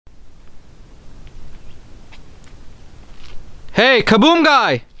Hey, Kaboom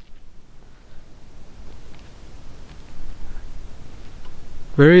guy!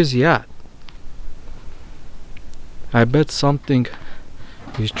 Where is he at? I bet something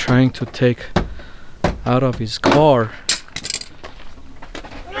he's trying to take out of his car.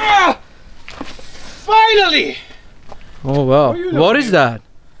 Ah! Finally! Oh wow. What is that?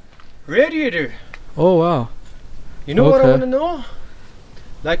 Radiator. Oh wow. You know what I want to know?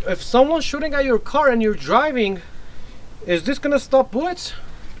 Like, if someone's shooting at your car and you're driving, is this gonna stop bullets?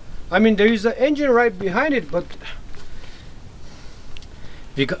 I mean, there is an engine right behind it, but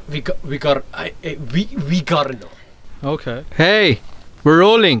we gotta know. Okay. Hey, we're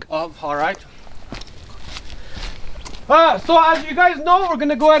rolling. All right. So as you guys know, we're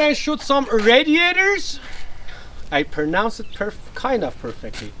gonna go ahead and shoot some radiators. I pronounce it kind of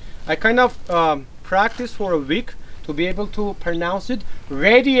perfectly. I kind of practiced for a week to be able to pronounce it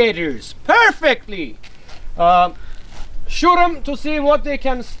radiators perfectly. Shoot them to see what they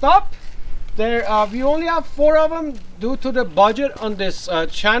can stop. There, we only have 4 of them due to the budget on this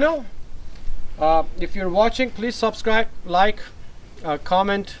channel. If you're watching, please subscribe, like,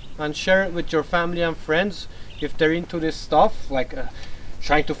 comment, and share it with your family and friends if they're into this stuff, like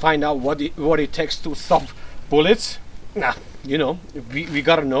trying to find out what it takes to stop bullets. Nah, you know, we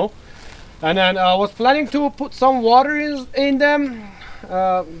gotta know. And then I was planning to put some water in them.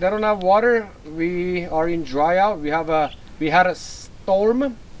 They don't have water. We are in dry out. We had a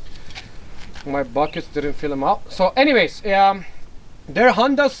storm. My buckets didn't fill them up. So anyways, they're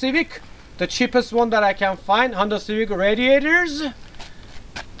Honda Civic, the cheapest one that I can find. Honda Civic radiators.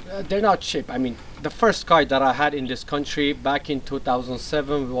 They're not cheap. I mean, the first car that I had in this country back in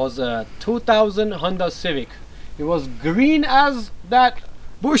 2007 was a 2000 Honda Civic. It was green as that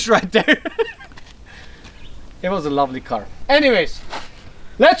bush right there. It was a lovely car. Anyways,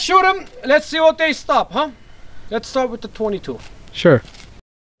 let's shoot them. Let's see what they stop, huh? Let's start with the 22. Sure.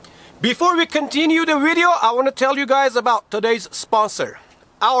 Before we continue the video, I want to tell you guys about today's sponsor,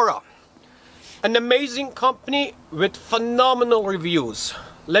 Aura. An amazing company with phenomenal reviews.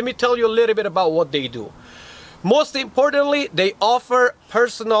 Let me tell you a little bit about what they do. Most importantly, they offer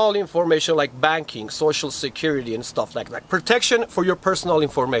personal information like banking, social security, and stuff like that. Protection for your personal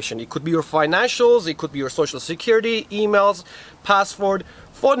information. It could be your financials, it could be your social security, emails, password,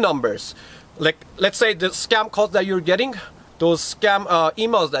 phone numbers. Like, let's say the scam calls that you're getting, those scam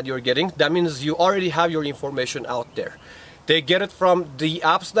emails that you're getting, that means you already have your information out there. They get it from the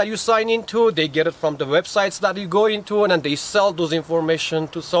apps that you sign into, they get it from the websites that you go into, and then they sell those information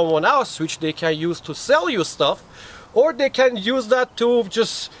to someone else, which they can use to sell you stuff, or they can use that to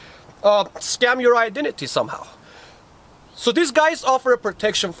just scam your identity somehow. So these guys offer a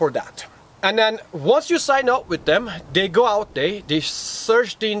protection for that. And then once you sign up with them, they go out there, they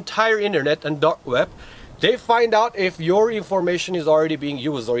search the entire internet and dark web. They find out if your information is already being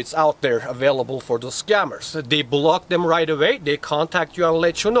used or it's out there available for those scammers. They block them right away. They contact you and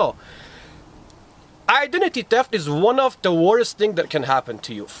let you know. Identity theft is one of the worst things that can happen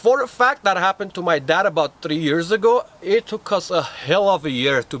to you. For a fact, that happened to my dad about 3 years ago. It took us a hell of a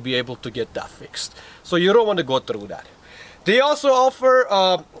year to be able to get that fixed. So you don't want to go through that. They also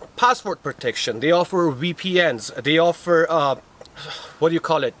offer password protection. They offer VPNs. They offer what do you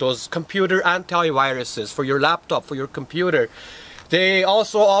call it? Those computer antiviruses for your laptop, for your computer. They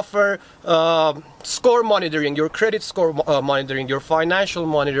also offer score monitoring, your credit score monitoring, your financial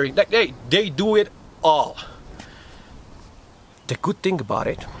monitoring. They do it all. The good thing about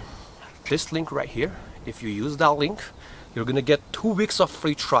it, this link right here, if you use that link, you're gonna get 2 weeks of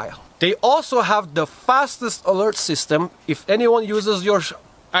free trial. They also have the fastest alert system. If anyone uses your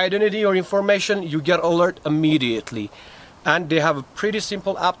identity or information, you get alert immediately. And they have a pretty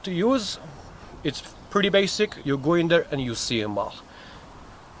simple app to use. It's pretty basic. You go in there and you see them all.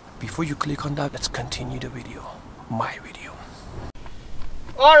 Before you click on that, let's continue the video. My video.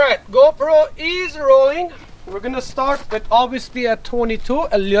 Alright, GoPro is rolling. We're gonna start with obviously a 22,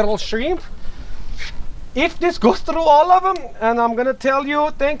 a little shrimp. If this goes through all of them, and I'm gonna tell you,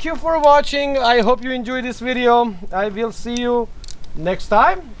 thank you for watching. I hope you enjoyed this video. I will see you next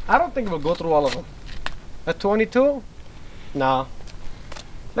time. I don't think we'll go through all of them. A 22? Nah.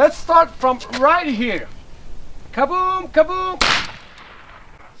 Let's start from right here. Kaboom, kaboom.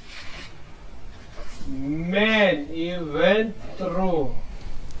 Man, he went through.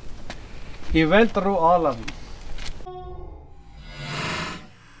 He went through all of them.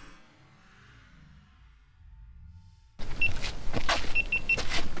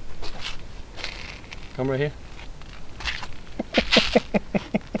 Come right here.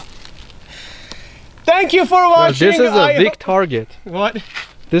 Thank you for watching. Well, this is a big target. What?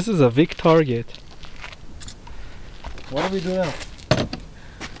 This is a big target. What do we do now?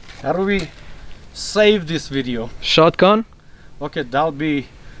 How do we save this video? Shotgun? Okay, that'll be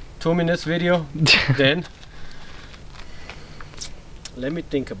 2 minutes video. Then let me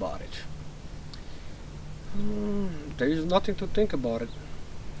think about it. There is nothing to think about it.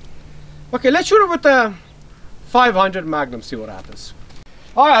 Okay, let's shoot it with the 500 Magnum, see what happens.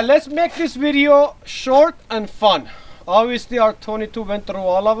 Alright, let's make this video short and fun. Obviously our 22 went through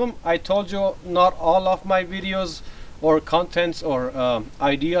all of them. I told you not all of my videos or contents or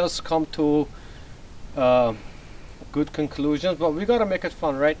ideas come to good conclusions, but we gotta make it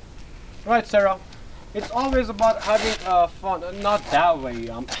fun, right? Right, Sarah? It's always about having fun, not that way.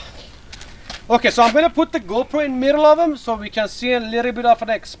 Okay, so I'm gonna put the GoPro in middle of them so we can see a little bit of an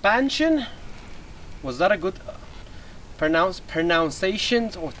expansion. Was that a good pronunciation?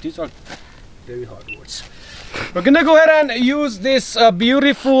 Oh, these are very hard words. We're gonna go ahead and use this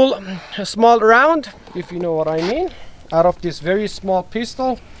beautiful small round, if you know what I mean, out of this very small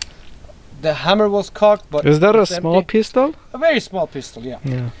pistol. The hammer was cocked, but is that a empty. small pistol? A very small pistol, yeah.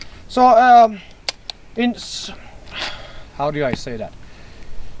 Yeah. So, how do I say that?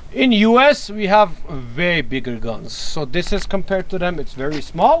 In US, we have way bigger guns. So this is compared to them, it's very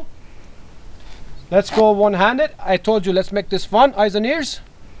small. Let's go one-handed. I told you, let's make this fun. Eyes and ears.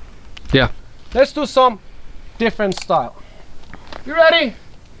 Yeah. Let's do some different style. You ready?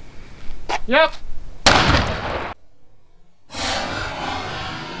 Yep.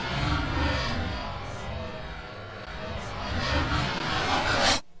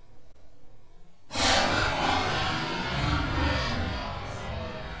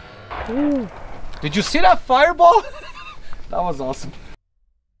 Ooh. Did you see that fireball? That was awesome.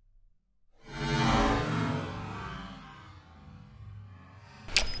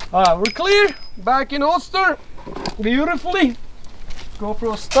 We're clear. Back in holster. Beautifully.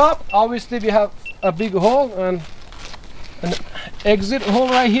 GoPro stop. Obviously we have a big hole and an exit hole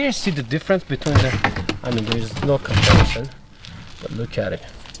right here. See the difference between the... I mean, there is no comparison. But look at it.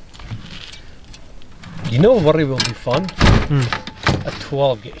 You know what it will be fun? A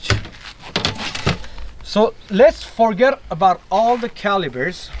 12 gauge. So let's forget about all the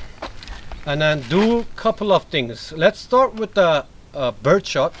calibers and then do a couple of things. Let's start with the bird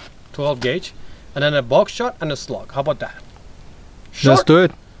shot 12 gauge and then a box shot and a slug. How about that? Short Let's do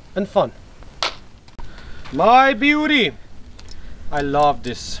it. and fun. My beauty. I love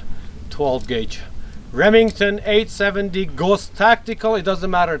this 12 gauge Remington 870 Ghost Tactical. It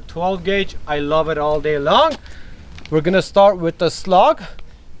doesn't matter, 12 gauge. I love it all day long. We're gonna start with the slug.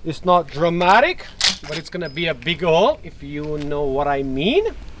 It's not dramatic, but it's gonna be a big hole, if you know what I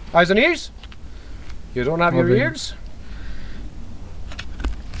mean. Eyes and ears? You don't have your ears?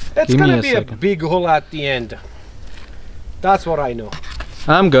 It's gonna be a big hole at the end. That's what I know.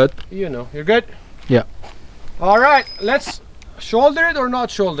 I'm good. You know, you're good? Yeah. All right, let's shoulder it or not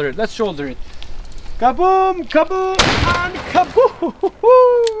shoulder it? Let's shoulder it. Kaboom, kaboom, and kaboom!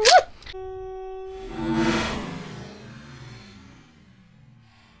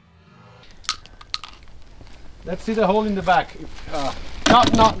 Let's see the hole in the back. Not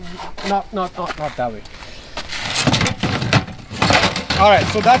that way. All right,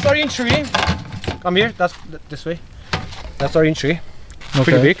 so that's our entry. Come here. That's this way. That's our entry. Okay.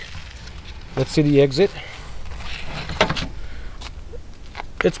 Pretty big. Let's see the exit.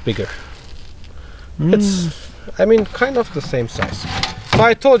 It's bigger. It's, I mean, kind of the same size. So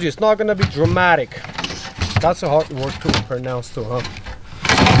I told you, it's not gonna be dramatic. That's a hard word to pronounce too, huh?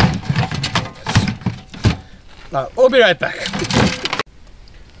 We'll be right back.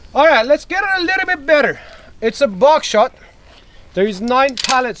 All right, let's get it a little bit better. It's a box shot. There is 9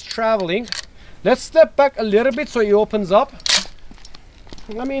 pallets traveling. Let's step back a little bit so it opens up.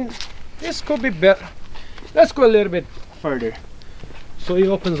 I mean, this could be better. Let's go a little bit further so it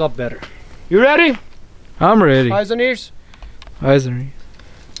opens up better. You ready? I'm ready. Eyes and ears? Eyes and ears.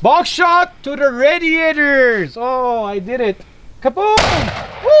 Box shot to the radiators. Oh, I did it. Kaboom!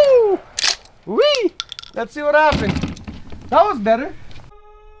 Woo! Wee! Let's see what happened. That was better.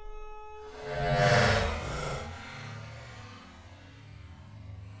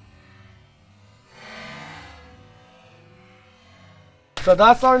 So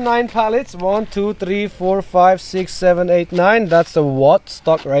that's our 9 pallets. 1, 2, 3, 4, 5, 6, 7, 8, 9. That's the watt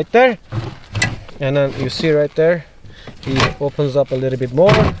stuck right there. And then you see right there, he opens up a little bit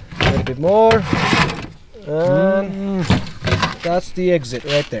more, and that's the exit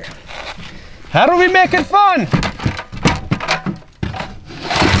right there. How do we make it fun?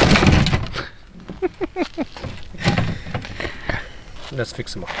 Let's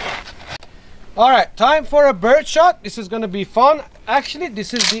fix them up. All right, time for a bird shot. This is gonna be fun. Actually,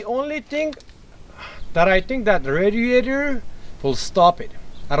 this is the only thing that I think that radiator will stop it.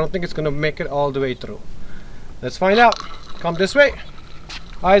 I don't think it's gonna make it all the way through. Let's find out. Come this way.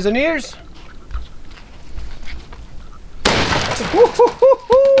 Eyes and ears.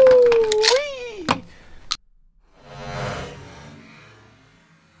 Whee!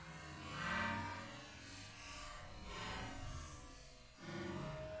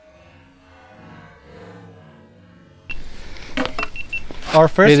 Our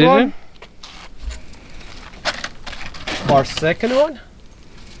first one. Our second one.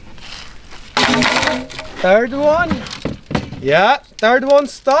 Third one. Yeah, third one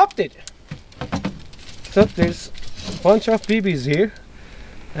stopped it. So there's a bunch of BBs here,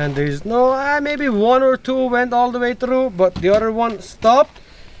 and there's no, maybe one or two went all the way through, but the other one stopped.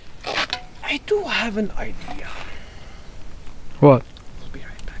 I do have an idea. What? I'll be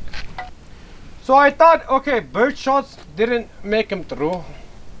right back. So I thought, okay, bird shots didn't make them through.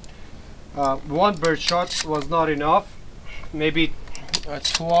 One bird shot was not enough. Maybe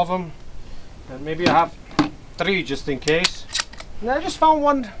two of them, and maybe I have three just in case. And I just found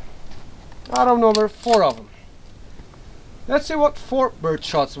one. I don't know, four of them. Let's see what 4 bird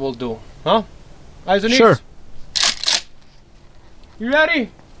shots will do, huh? Eyes and Sure. ears. You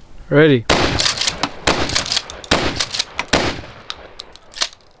ready? Ready.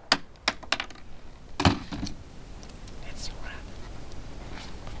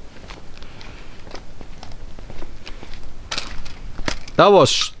 That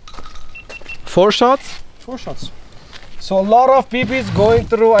was 4 shots? 4 shots. So a lot of BBs going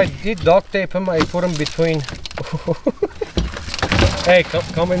through. I did duct tape them. I put them between. Hey,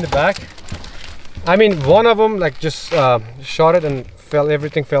 come in the back. I mean, one of them like just shot it and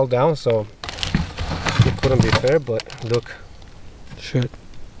everything fell down. So it couldn't be fair. But look, Shit.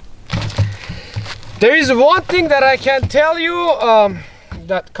 there is one thing that I can tell you.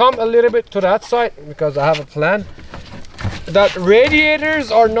 That come a little bit to that side because I have a plan. That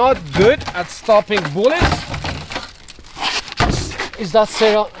radiators are not good at stopping bullets. Is that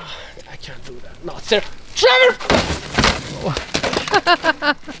Sarah? I can't do that. Not Sarah. Trevor!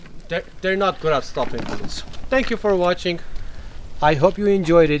 They're not good at stopping bullets. Thank you for watching. I hope you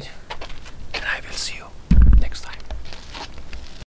enjoyed it.